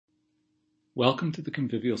Welcome to the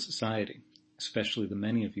Convivial Society, especially the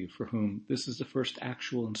many of you for whom this is the first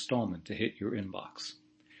actual installment to hit your inbox.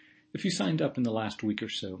 If you signed up in the last week or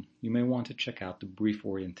so, you may want to check out the brief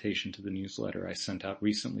orientation to the newsletter I sent out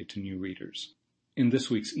recently to new readers. In this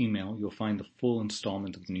week's email, you'll find the full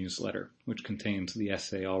installment of the newsletter, which contains the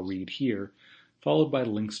essay I'll read here, followed by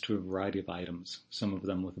links to a variety of items, some of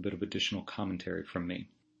them with a bit of additional commentary from me.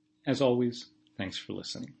 As always, thanks for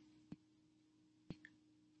listening.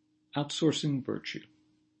 Outsourcing Virtue.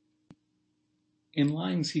 In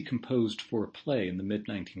lines he composed for a play in the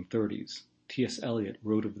mid-1930s, T.S. Eliot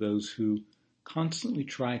wrote of those who constantly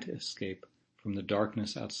try to escape from the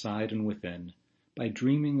darkness outside and within by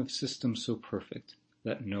dreaming of systems so perfect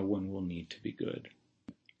that no one will need to be good.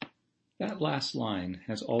 That last line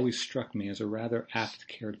has always struck me as a rather apt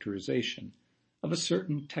characterization of a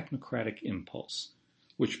certain technocratic impulse,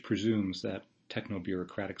 which presumes that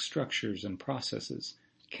techno-bureaucratic structures and processes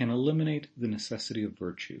can eliminate the necessity of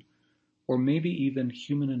virtue, or maybe even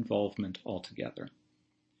human involvement altogether.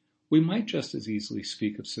 We might just as easily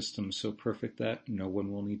speak of systems so perfect that no one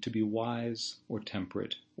will need to be wise or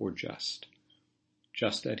temperate or just.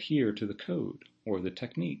 Just adhere to the code or the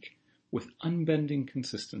technique with unbending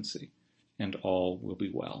consistency, and all will be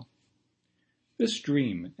well. This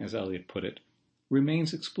dream, as Eliot put it,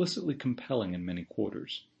 remains explicitly compelling in many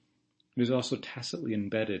quarters. It is also tacitly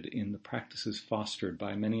embedded in the practices fostered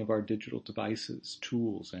by many of our digital devices,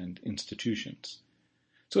 tools, and institutions.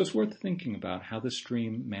 So it's worth thinking about how this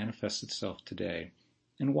dream manifests itself today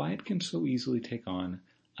and why it can so easily take on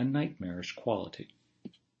a nightmarish quality.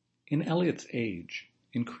 In Eliot's age,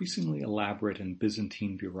 increasingly elaborate and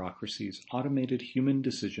Byzantine bureaucracies automated human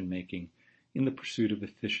decision-making in the pursuit of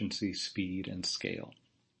efficiency, speed, and scale,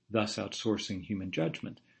 thus outsourcing human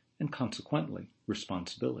judgment and, consequently,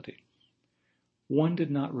 responsibility. One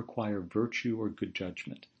did not require virtue or good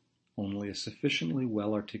judgment, only a sufficiently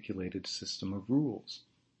well-articulated system of rules.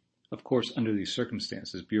 Of course, under these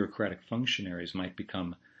circumstances, bureaucratic functionaries might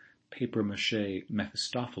become papier-mâché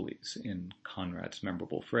Mephistopheles, in Conrad's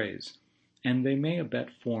memorable phrase, and they may abet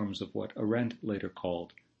forms of what Arendt later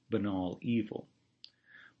called banal evil.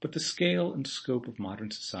 But the scale and scope of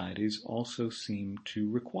modern societies also seem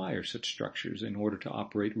to require such structures in order to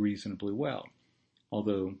operate reasonably well,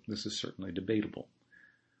 although this is certainly debatable.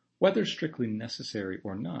 Whether strictly necessary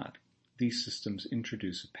or not, these systems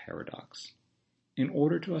introduce a paradox. In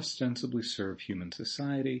order to ostensibly serve human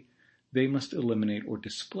society, they must eliminate or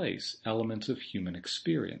displace elements of human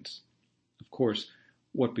experience. Of course,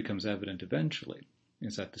 what becomes evident eventually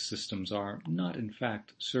is that the systems are not in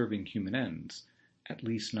fact serving human ends, at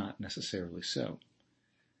least not necessarily so.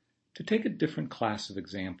 To take a different class of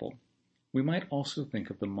example, we might also think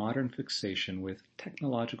of the modern fixation with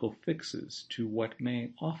technological fixes to what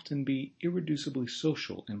may often be irreducibly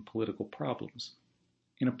social and political problems.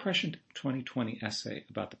 In a prescient 2020 essay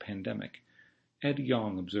about the pandemic, Ed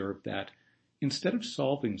Yong observed that instead of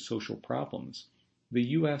solving social problems, the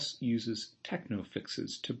U.S. uses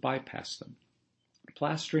techno-fixes to bypass them,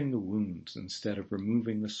 plastering the wounds instead of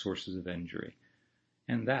removing the sources of injury.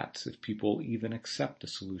 And that's if people even accept a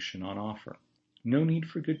solution on offer. No need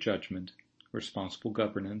for good judgment, responsible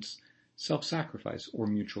governance, self-sacrifice, or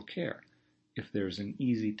mutual care if there is an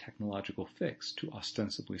easy technological fix to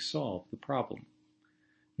ostensibly solve the problem.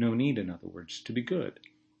 No need, in other words, to be good,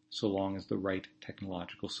 so long as the right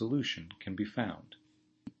technological solution can be found.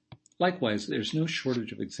 Likewise, there's no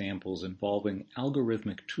shortage of examples involving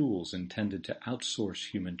algorithmic tools intended to outsource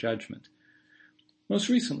human judgment. Most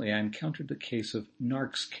recently, I encountered the case of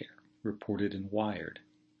NarxCare, reported in Wired.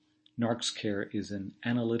 NarxCare is an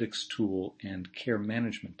analytics tool and care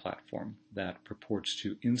management platform that purports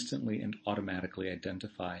to instantly and automatically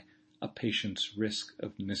identify a patient's risk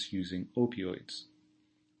of misusing opioids.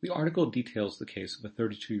 The article details the case of a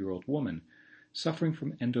 32-year-old woman suffering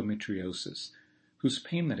from endometriosis, whose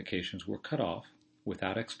pain medications were cut off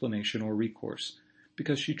without explanation or recourse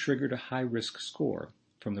because she triggered a high-risk score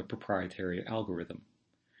from the proprietary algorithm.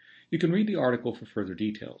 You can read the article for further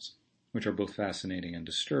details, which are both fascinating and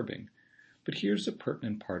disturbing, but here's the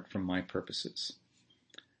pertinent part from my purposes.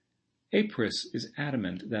 APRIS is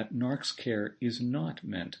adamant that NarxCare is not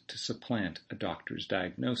meant to supplant a doctor's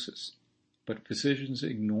diagnosis, but physicians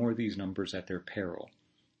ignore these numbers at their peril.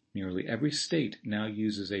 Nearly every state now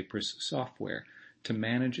uses APRIS software to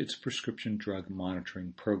manage its prescription drug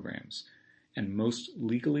monitoring programs, and most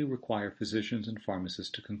legally require physicians and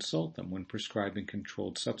pharmacists to consult them when prescribing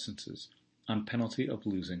controlled substances, on penalty of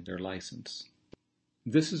losing their license.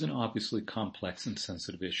 This is an obviously complex and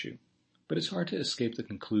sensitive issue, but it's hard to escape the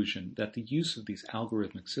conclusion that the use of these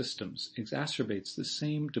algorithmic systems exacerbates the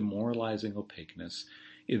same demoralizing opaqueness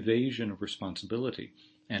evasion of responsibility,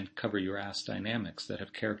 and cover-your-ass dynamics that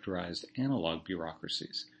have characterized analog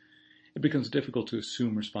bureaucracies. It becomes difficult to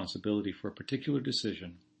assume responsibility for a particular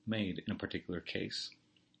decision made in a particular case.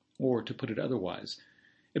 Or, to put it otherwise,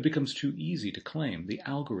 it becomes too easy to claim the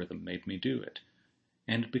algorithm made me do it,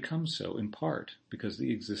 and it becomes so in part because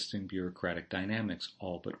the existing bureaucratic dynamics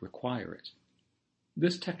all but require it.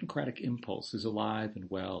 This technocratic impulse is alive and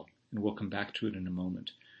well, and we'll come back to it in a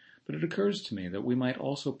moment, but it occurs to me that we might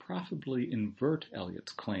also profitably invert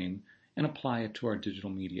Eliot's claim and apply it to our digital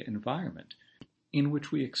media environment, in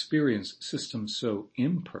which we experience systems so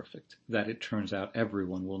imperfect that it turns out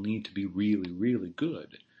everyone will need to be really, really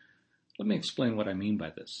good. Let me explain what I mean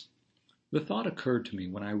by this. The thought occurred to me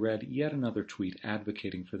when I read yet another tweet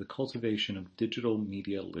advocating for the cultivation of digital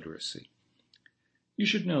media literacy. You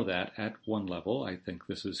should know that, at one level, I think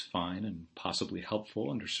this is fine and possibly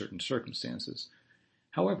helpful under certain circumstances.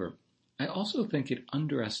 However, I also think it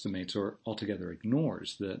underestimates or altogether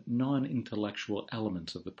ignores the non-intellectual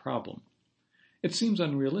elements of the problem. It seems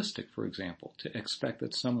unrealistic, for example, to expect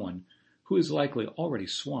that someone who is likely already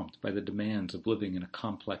swamped by the demands of living in a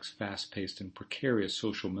complex, fast-paced, and precarious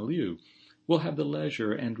social milieu will have the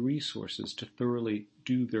leisure and resources to thoroughly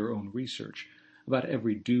do their own research about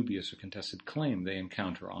every dubious or contested claim they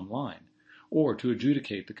encounter online, or to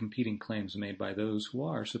adjudicate the competing claims made by those who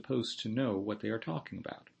are supposed to know what they are talking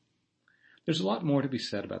about. There's a lot more to be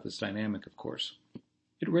said about this dynamic, of course.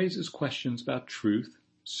 It raises questions about truth,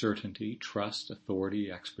 certainty, trust,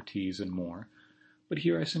 authority, expertise, and more, but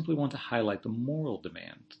here I simply want to highlight the moral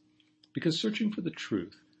demand, because searching for the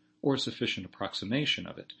truth, or a sufficient approximation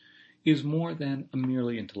of it, is more than a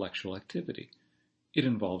merely intellectual activity. It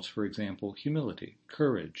involves, for example, humility,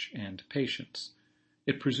 courage, and patience.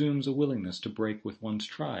 It presumes a willingness to break with one's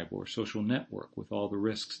tribe or social network with all the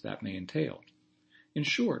risks that may entail. In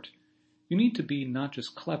short, you need to be not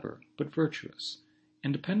just clever, but virtuous,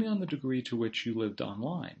 and depending on the degree to which you lived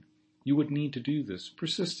online, you would need to do this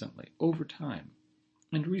persistently, over time,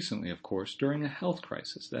 and recently, of course, during a health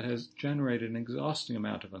crisis that has generated an exhausting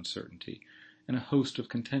amount of uncertainty and a host of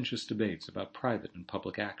contentious debates about private and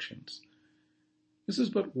public actions. This is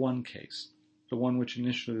but one case, the one which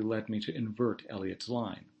initially led me to invert Eliot's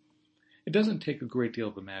line. It doesn't take a great deal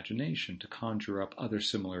of imagination to conjure up other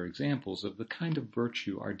similar examples of the kind of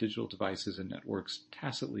virtue our digital devices and networks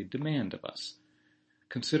tacitly demand of us.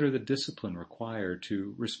 Consider the discipline required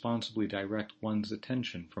to responsibly direct one's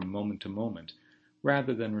attention from moment to moment,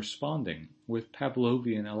 rather than responding with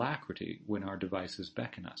Pavlovian alacrity when our devices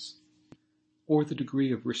beckon us. Or the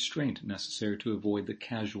degree of restraint necessary to avoid the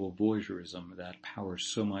casual voyeurism that powers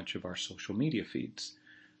so much of our social media feeds,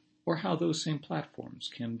 or how those same platforms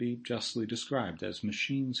can be justly described as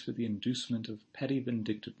machines for the inducement of petty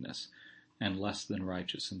vindictiveness and less than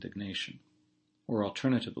righteous indignation, or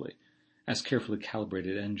alternatively, as carefully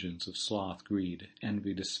calibrated engines of sloth, greed,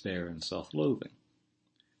 envy, despair, and self-loathing.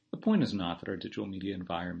 The point is not that our digital media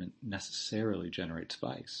environment necessarily generates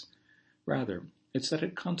vice. Rather, it's that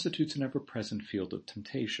it constitutes an ever-present field of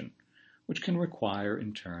temptation, which can require,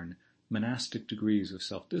 in turn, monastic degrees of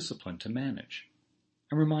self-discipline to manage.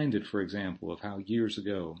 I'm reminded, for example, of how years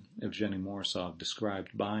ago Evgeny Morisov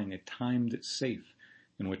described buying a timed safe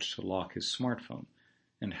in which to lock his smartphone,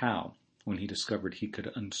 and how, when he discovered he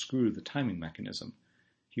could unscrew the timing mechanism,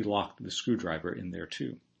 he locked the screwdriver in there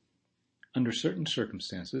too. Under certain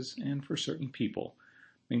circumstances, and for certain people,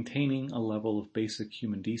 maintaining a level of basic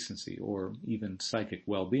human decency, or even psychic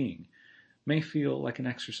well-being, may feel like an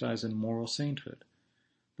exercise in moral sainthood.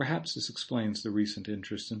 Perhaps this explains the recent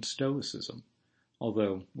interest in Stoicism,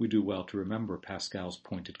 although we do well to remember Pascal's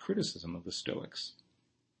pointed criticism of the Stoics.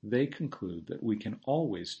 They conclude that we can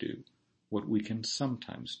always do what we can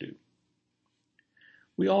sometimes do.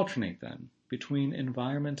 We alternate, then, between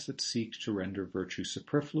environments that seek to render virtue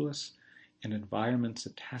superfluous and environments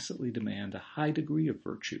that tacitly demand a high degree of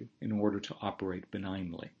virtue in order to operate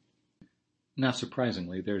benignly. Not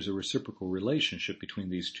surprisingly, there's a reciprocal relationship between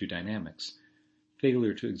these two dynamics.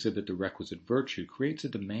 Failure to exhibit the requisite virtue creates a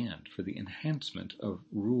demand for the enhancement of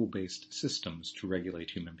rule-based systems to regulate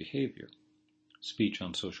human behavior. Speech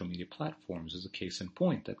on social media platforms is a case in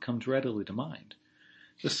point that comes readily to mind.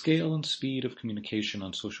 The scale and speed of communication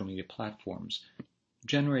on social media platforms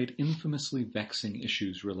generate infamously vexing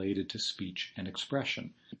issues related to speech and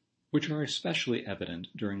expression, which are especially evident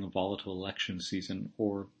during a volatile election season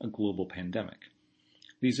or a global pandemic.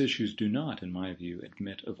 These issues do not, in my view,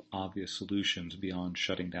 admit of obvious solutions beyond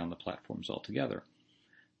shutting down the platforms altogether.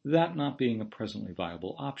 That not being a presently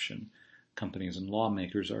viable option, companies and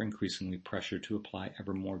lawmakers are increasingly pressured to apply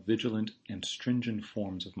ever more vigilant and stringent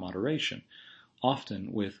forms of moderation,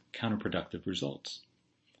 often with counterproductive results.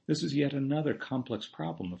 This is yet another complex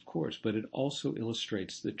problem, of course, but it also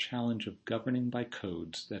illustrates the challenge of governing by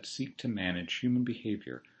codes that seek to manage human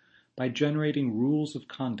behavior by generating rules of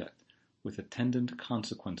conduct with attendant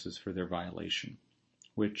consequences for their violation,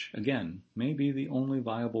 which, again, may be the only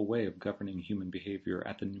viable way of governing human behavior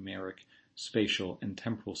at the numeric, spatial, and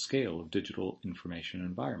temporal scale of digital information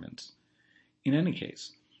environments. In any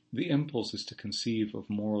case, the impulse is to conceive of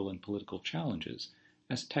moral and political challenges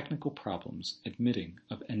as technical problems admitting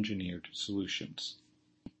of engineered solutions.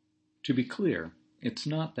 To be clear, it's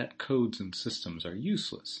not that codes and systems are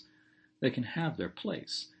useless. They can have their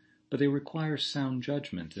place, but they require sound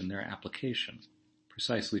judgment in their application,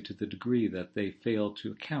 precisely to the degree that they fail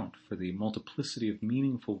to account for the multiplicity of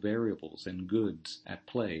meaningful variables and goods at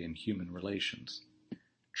play in human relations.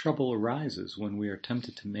 Trouble arises when we are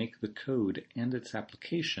tempted to make the code and its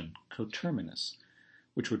application coterminous,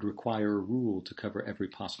 which would require a rule to cover every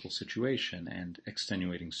possible situation and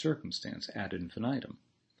extenuating circumstance ad infinitum.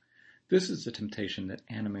 This is the temptation that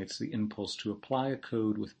animates the impulse to apply a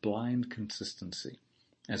code with blind consistency,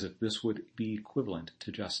 as if this would be equivalent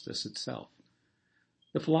to justice itself.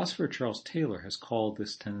 The philosopher Charles Taylor has called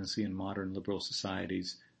this tendency in modern liberal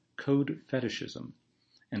societies code fetishism,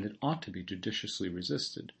 and it ought to be judiciously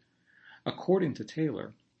resisted. According to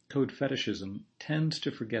Taylor, code fetishism tends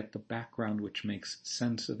to forget the background which makes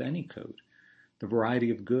sense of any code, the variety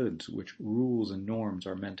of goods which rules and norms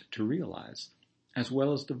are meant to realize, as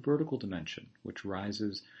well as the vertical dimension which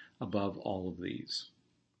rises above all of these.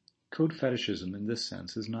 Code fetishism in this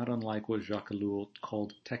sense is not unlike what Jacques Ellul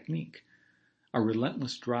called technique, a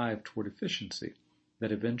relentless drive toward efficiency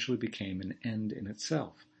that eventually became an end in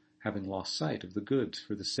itself, having lost sight of the goods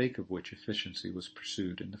for the sake of which efficiency was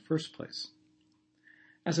pursued in the first place.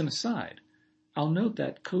 As an aside, I'll note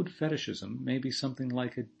that code fetishism may be something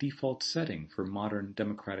like a default setting for modern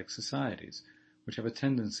democratic societies, which have a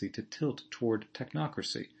tendency to tilt toward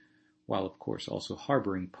technocracy, while of course also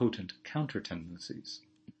harboring potent counter-tendencies.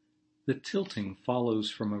 The tilting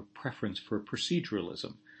follows from a preference for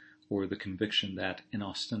proceduralism, or the conviction that an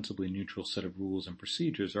ostensibly neutral set of rules and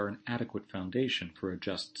procedures are an adequate foundation for a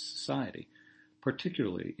just society,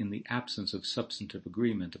 particularly in the absence of substantive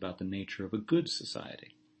agreement about the nature of a good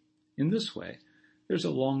society. In this way, there's a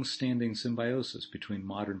long-standing symbiosis between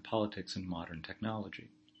modern politics and modern technology.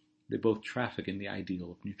 They both traffic in the ideal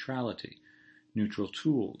of neutrality, neutral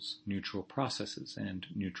tools, neutral processes, and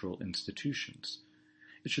neutral institutions.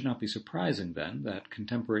 It should not be surprising, then, that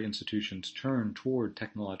contemporary institutions turn toward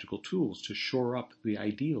technological tools to shore up the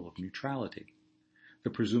ideal of neutrality. The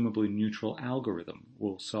presumably neutral algorithm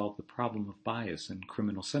will solve the problem of bias in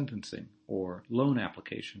criminal sentencing, or loan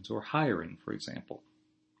applications, or hiring, for example.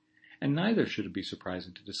 And neither should it be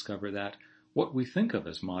surprising to discover that what we think of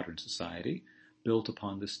as modern society, built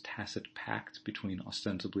upon this tacit pact between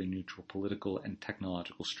ostensibly neutral political and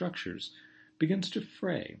technological structures, begins to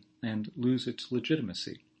fray and lose its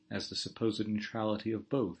legitimacy as the supposed neutrality of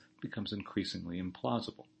both becomes increasingly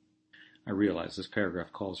implausible. I realize this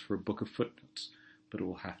paragraph calls for a book of footnotes, but it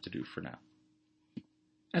will have to do for now.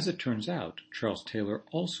 As it turns out, Charles Taylor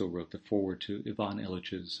also wrote the foreword to Ivan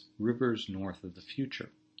Illich's Rivers North of the Future,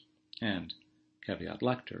 and, caveat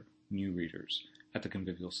lector, new readers, at the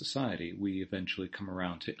Convivial Society, we eventually come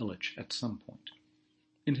around to Illich at some point.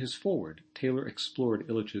 In his foreword, Taylor explored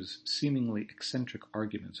Illich's seemingly eccentric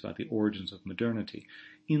arguments about the origins of modernity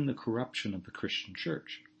in the corruption of the Christian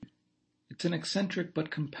Church. It's an eccentric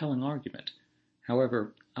but compelling argument.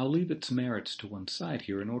 However, I'll leave its merits to one side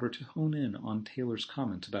here in order to hone in on Taylor's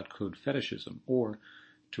comments about code fetishism, or,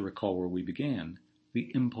 to recall where we began,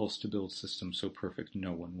 the impulse to build systems so perfect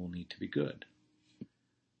no one will need to be good.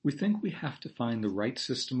 We think we have to find the right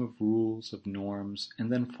system of rules, of norms,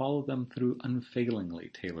 and then follow them through unfailingly,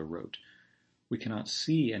 Taylor wrote. We cannot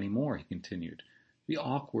see any more, he continued, the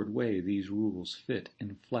awkward way these rules fit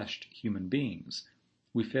enfleshed human beings.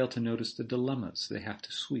 We fail to notice the dilemmas they have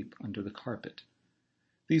to sweep under the carpet.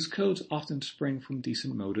 These codes often spring from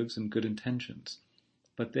decent motives and good intentions,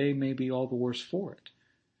 but they may be all the worse for it.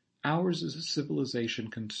 Ours is a civilization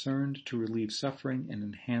concerned to relieve suffering and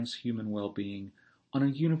enhance human well-being on a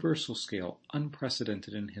universal scale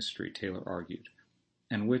unprecedented in history, Taylor argued,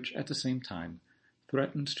 and which, at the same time,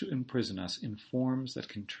 threatens to imprison us in forms that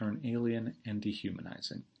can turn alien and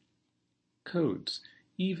dehumanizing. Codes,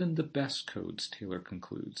 even the best codes, Taylor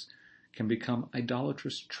concludes, can become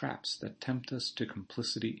idolatrous traps that tempt us to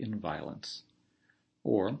complicity in violence.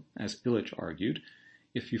 Or, as Illich argued,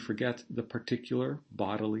 if you forget the particular,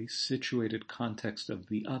 bodily, situated context of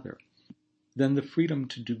the other, then the freedom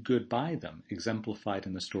to do good by them, exemplified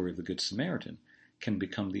in the story of the Good Samaritan, can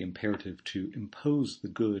become the imperative to impose the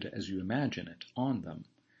good as you imagine it on them.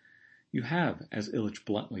 You have, as Illich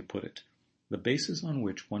bluntly put it, the basis on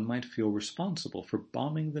which one might feel responsible for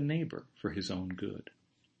bombing the neighbor for his own good.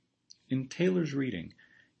 In Taylor's reading,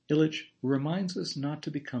 Illich reminds us not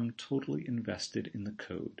to become totally invested in the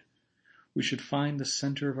code. We should find the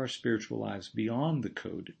center of our spiritual lives beyond the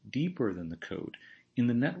code, deeper than the code, in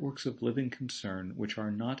the networks of living concern which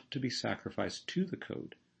are not to be sacrificed to the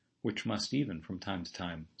code, which must even, from time to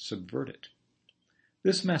time, subvert it.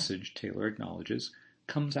 This message, Taylor acknowledges,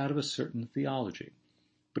 comes out of a certain theology,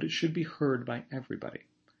 but it should be heard by everybody.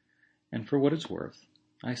 And for what it's worth,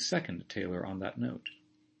 I second Taylor on that note.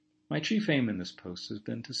 My chief aim in this post has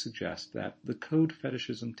been to suggest that the code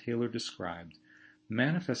fetishism Taylor described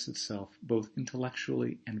manifests itself both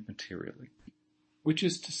intellectually and materially, which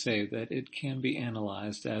is to say that it can be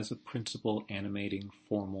analyzed as a principle animating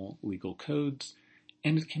formal legal codes,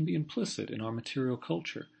 and it can be implicit in our material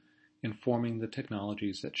culture, informing the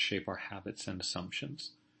technologies that shape our habits and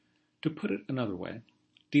assumptions. To put it another way,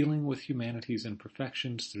 dealing with humanity's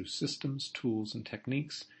imperfections through systems, tools, and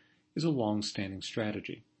techniques is a long-standing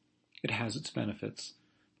strategy. It has its benefits,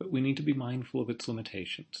 but we need to be mindful of its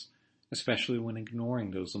limitations, especially when ignoring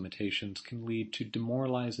those limitations can lead to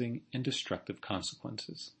demoralizing and destructive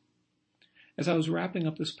consequences. As I was wrapping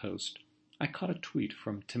up this post, I caught a tweet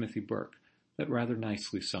from Timothy Burke that rather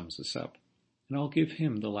nicely sums this up, and I'll give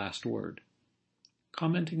him the last word.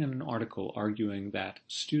 Commenting on an article arguing that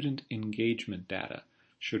student engagement data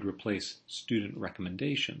should replace student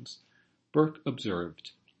recommendations, Burke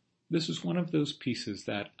observed, "This is one of those pieces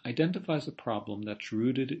that identifies a problem that's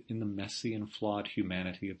rooted in the messy and flawed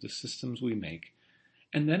humanity of the systems we make,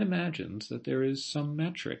 and then imagines that there is some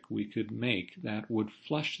metric we could make that would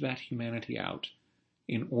flush that humanity out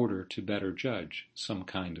in order to better judge some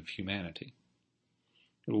kind of humanity."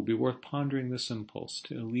 It will be worth pondering this impulse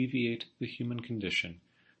to alleviate the human condition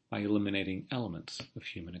by eliminating elements of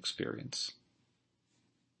human experience.